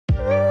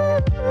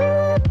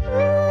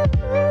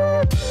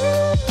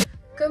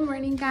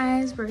morning,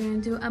 guys. We're gonna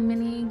do a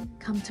mini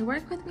come to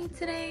work with me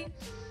today.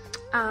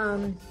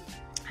 I'm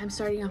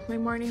starting off my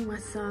morning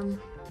with some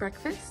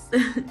breakfast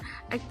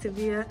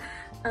Activia.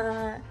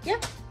 Yeah,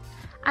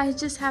 I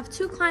just have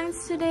 2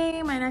 clients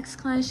today. My next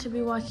client should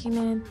be walking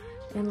in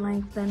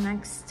like the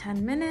next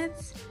 10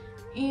 minutes.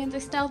 And I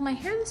styled my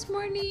hair this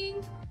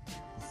morning,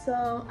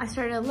 so I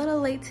started a little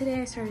late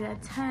today. I started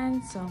at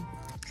 10, so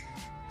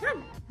yeah,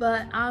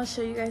 but I'll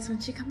show you guys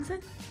when she comes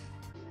in.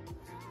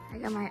 I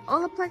got my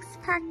Olaplex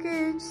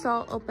package, so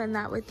I'll open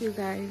that with you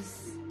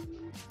guys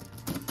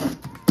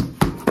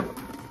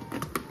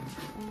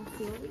and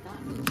see what we got.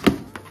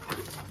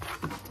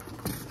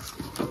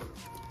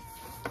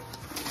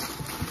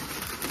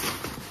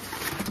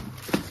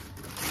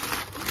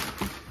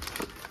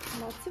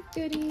 Lots of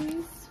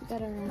goodies. We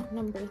got our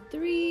number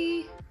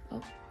 3.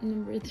 Oh,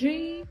 number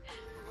 3.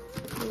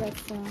 We got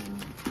some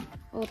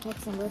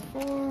Olaplex number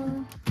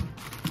 4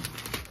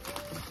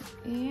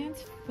 and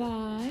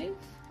 5.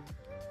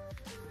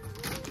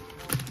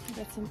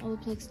 Got some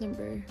Olaplex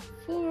number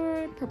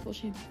 4, purple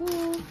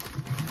shampoo.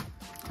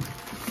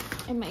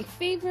 And my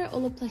favorite,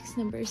 Olaplex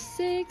number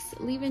 6,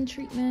 leave-in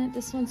treatment.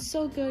 This one's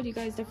so good. You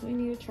guys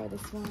definitely need to try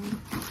this one.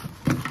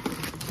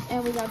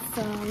 And we got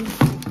some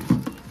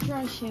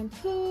dry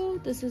shampoo.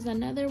 This is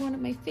another one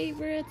of my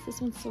favorites.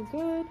 This one's so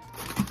good.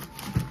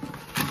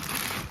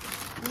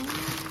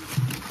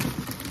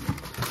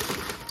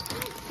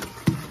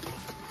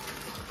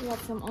 We got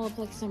some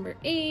Olaplex number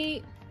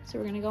 8. So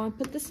we're gonna go and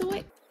put this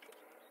away.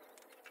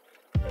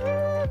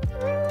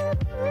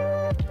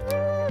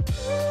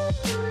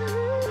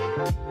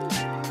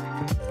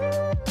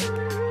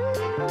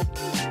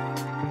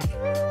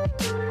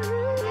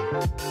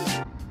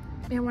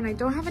 And when I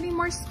don't have any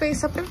more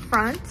space up in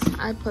front,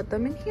 I put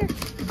them in here.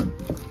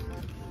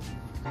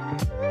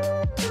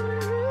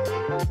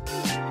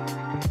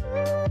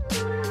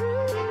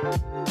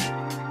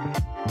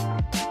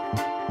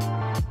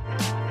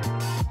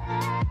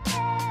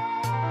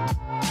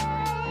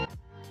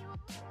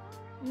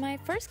 My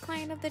first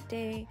client of the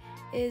day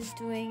is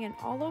doing an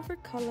all over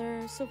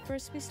color. So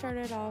first we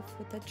started off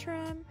with a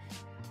trim.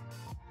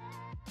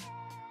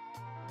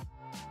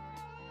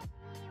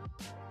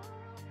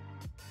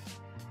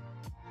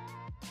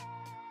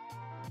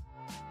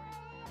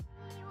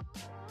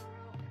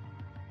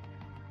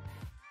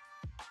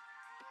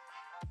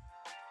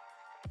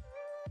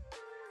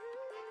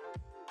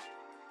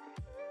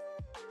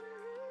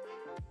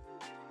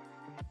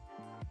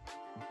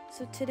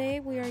 So today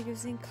we are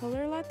using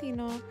Color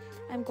Latino.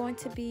 I'm going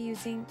to be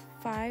using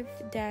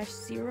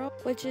 5-0,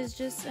 which is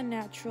just a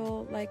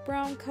natural like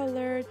brown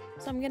color.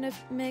 So I'm gonna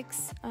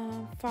mix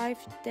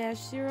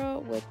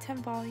 5-0 with 10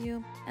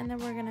 volume, and then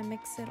we're gonna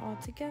mix it all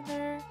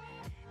together.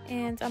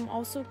 And I'm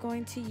also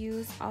going to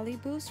use Oli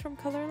Boost from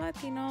Color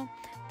Latino.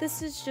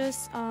 This is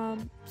just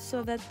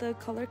so that the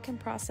color can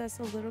process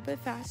a little bit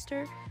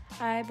faster.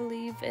 I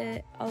believe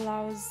it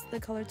allows the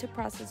color to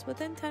process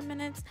within 10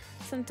 minutes.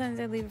 Sometimes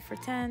I leave it for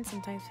 10,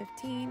 sometimes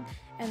 15.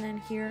 And then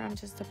here I'm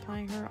just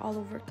applying her all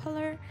over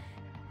color.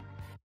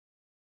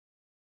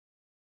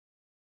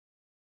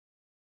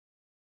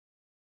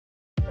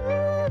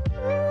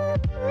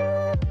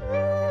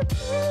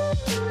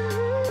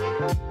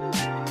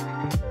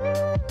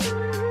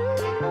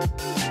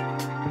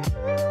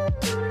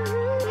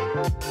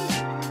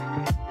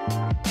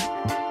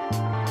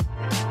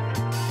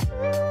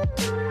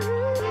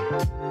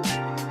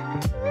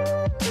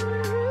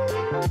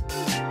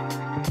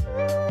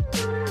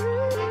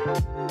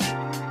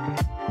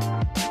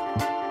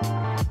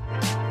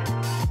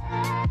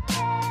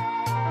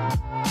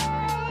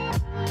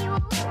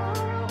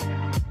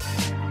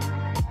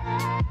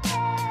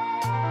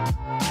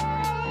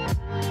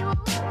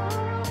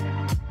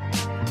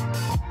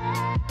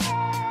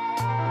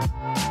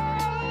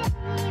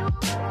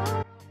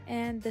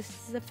 This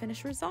is the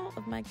finished result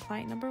of my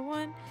client number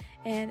 1,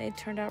 and it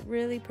turned out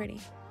really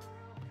pretty.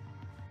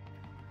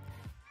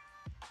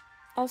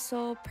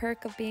 Also,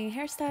 perk of being a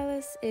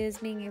hairstylist is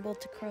being able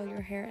to curl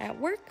your hair at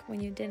work when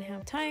you didn't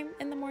have time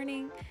in the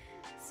morning.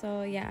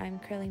 So yeah, I'm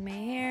curling my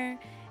hair.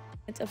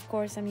 And of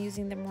course, I'm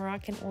using the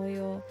Moroccan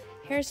oil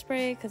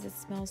hairspray because it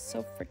smells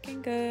so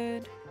freaking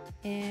good.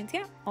 And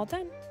yeah, all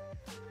done.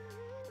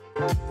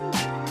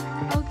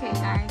 Okay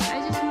guys,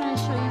 I just want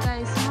to show you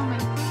guys some of my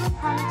favorite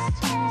products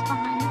to use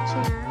behind the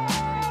chair.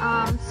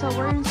 So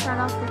we're going to start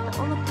off with the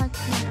Olaplex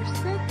number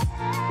 6.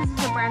 This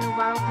is a brand new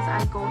bottle because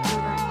I go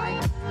through them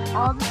like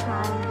all the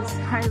time. This is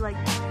probably like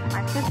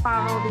my 5th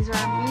bottle. These are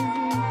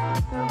amazing.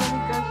 They're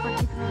really good for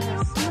keeping your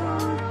hair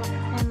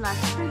smooth and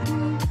less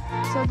frizzy.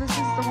 So this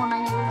is the one I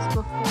use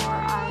before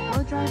I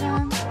blow dry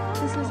them.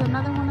 This is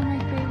another one of my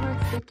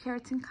favorites, the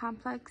Keratin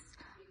Complex.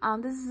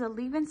 This is a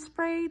leave-in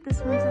spray.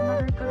 This one's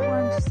another good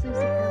one. Just leaves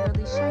the hair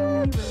really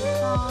shiny, really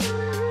soft.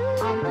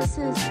 This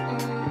is a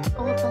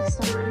Olaplex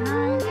number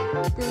 9.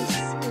 This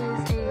is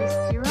a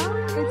serum.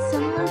 It's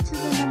similar to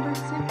the number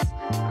 6,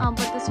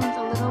 but this one's a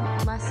little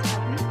less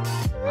heavy.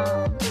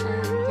 And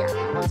yeah,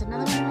 that one's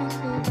another one of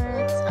my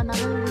favorites.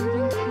 Another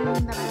leave-in cream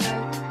that I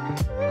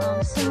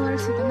like, similar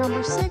to the number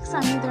number 6,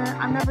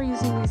 I'm never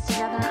using these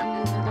together.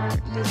 I'm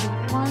either using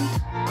one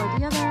or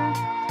the other.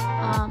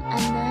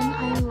 And then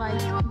I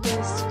like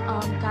this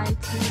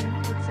Guy-Team.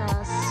 It's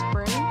a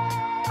spray.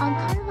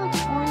 Kind of like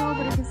an oil,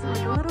 but it gives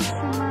like a little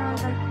shimmer.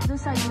 Like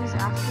this I use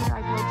after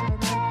I blow dry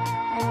them.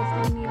 And if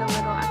they need a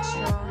little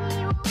extra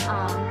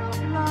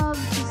love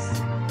just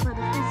for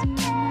the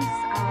fizziness,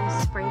 I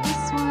spray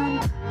this one.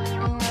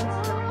 And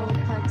the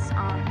Olaplex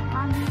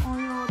bonding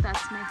oil,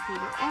 that's my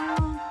favorite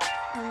oil.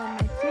 And then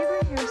my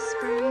favorite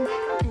hairspray is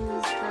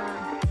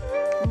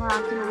the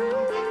Moroccan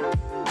oil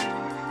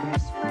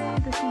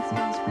hairspray. This one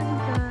smells really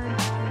good.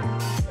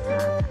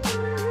 Yeah, these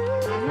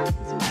are my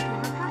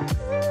favorite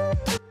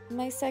products.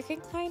 My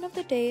second client of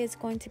the day is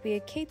going to be a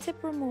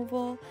K-tip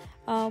removal.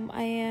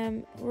 I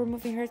am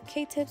removing her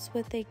K-tips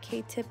with a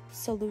K-tip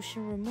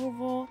solution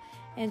removal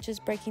and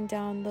just breaking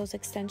down those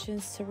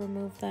extensions to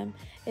remove them.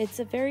 It's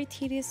a very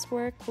tedious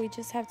work. We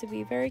just have to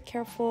be very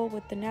careful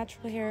with the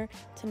natural hair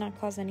to not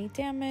cause any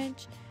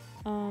damage.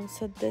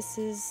 So this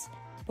is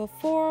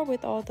before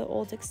with all the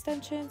old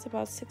extensions,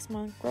 about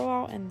 6-month grow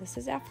out, and this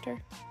is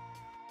after.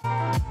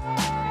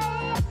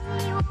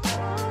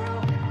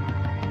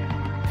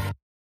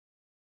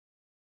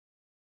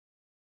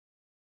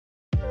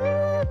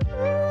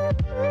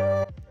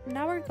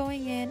 Now we're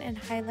going in and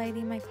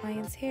highlighting my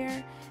client's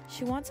hair.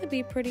 She wants to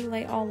be pretty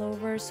light all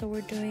over, so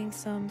we're doing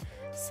some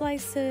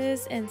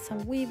slices and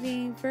some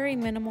weaving, very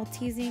minimal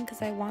teasing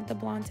because I want the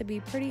blonde to be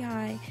pretty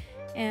high.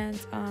 And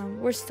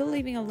we're still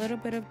leaving a little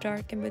bit of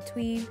dark in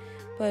between,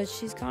 but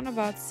she's gone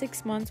about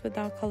 6 months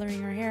without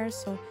coloring her hair,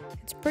 so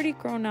it's pretty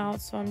grown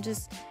out. So I'm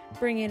just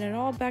bringing it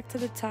all back to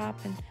the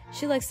top, and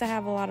she likes to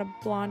have a lot of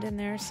blonde in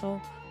there, so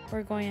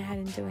we're going ahead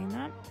and doing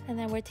that. And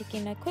then we're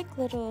taking a quick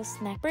little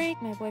snack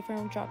break. My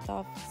boyfriend dropped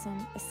off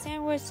a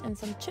sandwich and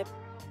some chips.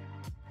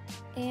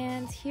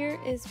 And here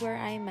is where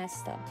I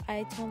messed up.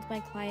 I toned my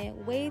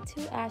client way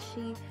too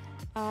ashy.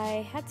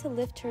 I had to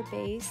lift her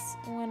base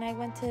when I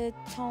went to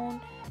tone,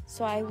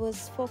 so I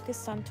was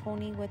focused on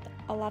toning with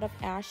a lot of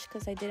ash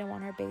because I didn't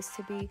want her base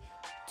to be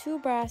too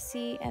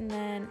brassy, and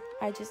then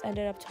I just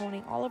ended up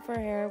toning all of her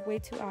hair way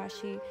too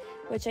ashy,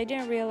 which I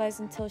didn't realize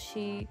until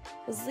she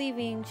was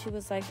leaving. She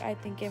was like, I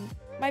think it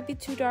might be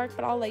too dark,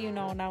 but I'll let you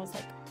know. And I was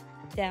like,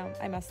 damn,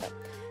 I messed up.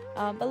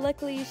 But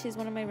luckily she's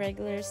one of my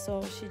regulars,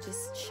 so she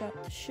just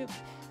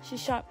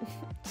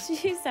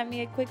she sent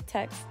me a quick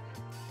text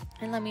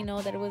and let me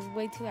know that it was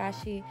way too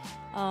ashy,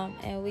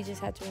 and we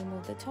just had to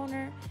remove the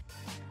toner.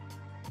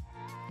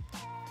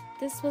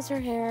 This was her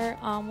hair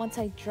once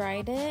I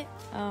dried it.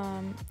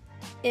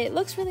 It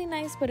looks really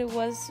nice, but it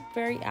was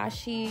very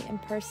ashy in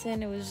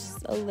person. It was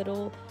just a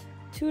little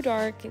too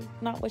dark,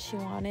 not what she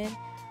wanted.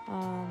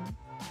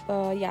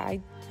 But yeah,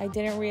 I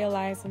didn't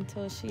realize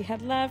until she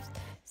had left,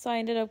 so I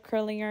ended up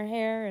curling her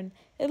hair, and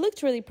it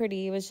looked really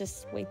pretty. It was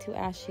just way too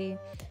ashy.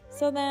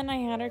 So then I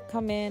had her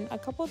come in a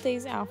couple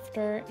days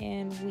after,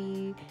 and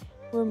we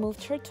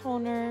removed her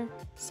toner.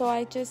 So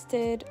I just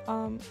did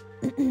I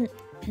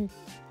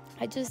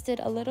just did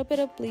a little bit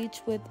of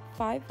bleach with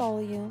 5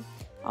 volume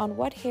on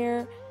wet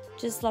hair,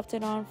 just left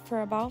it on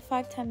for about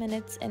 5-10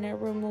 minutes, and it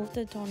removed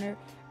the toner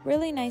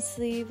really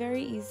nicely,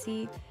 very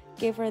easy.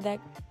 Gave her that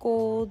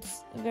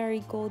very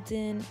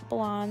golden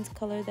blonde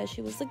color that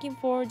she was looking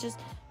for, just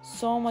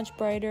so much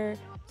brighter,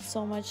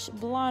 so much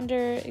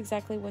blonder,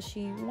 exactly what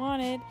she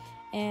wanted.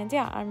 And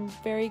yeah, I'm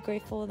very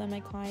grateful that my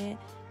client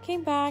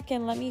came back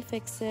and let me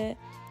fix it.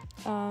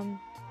 And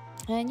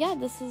yeah,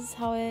 this is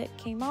how it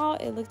came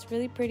out. It looked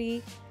really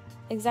pretty,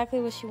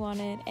 exactly what she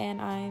wanted, and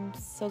I'm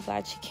so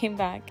glad she came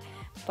back.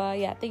 But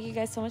yeah, thank you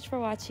guys so much for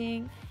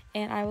watching,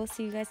 and I will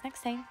see you guys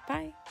next time.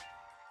 Bye.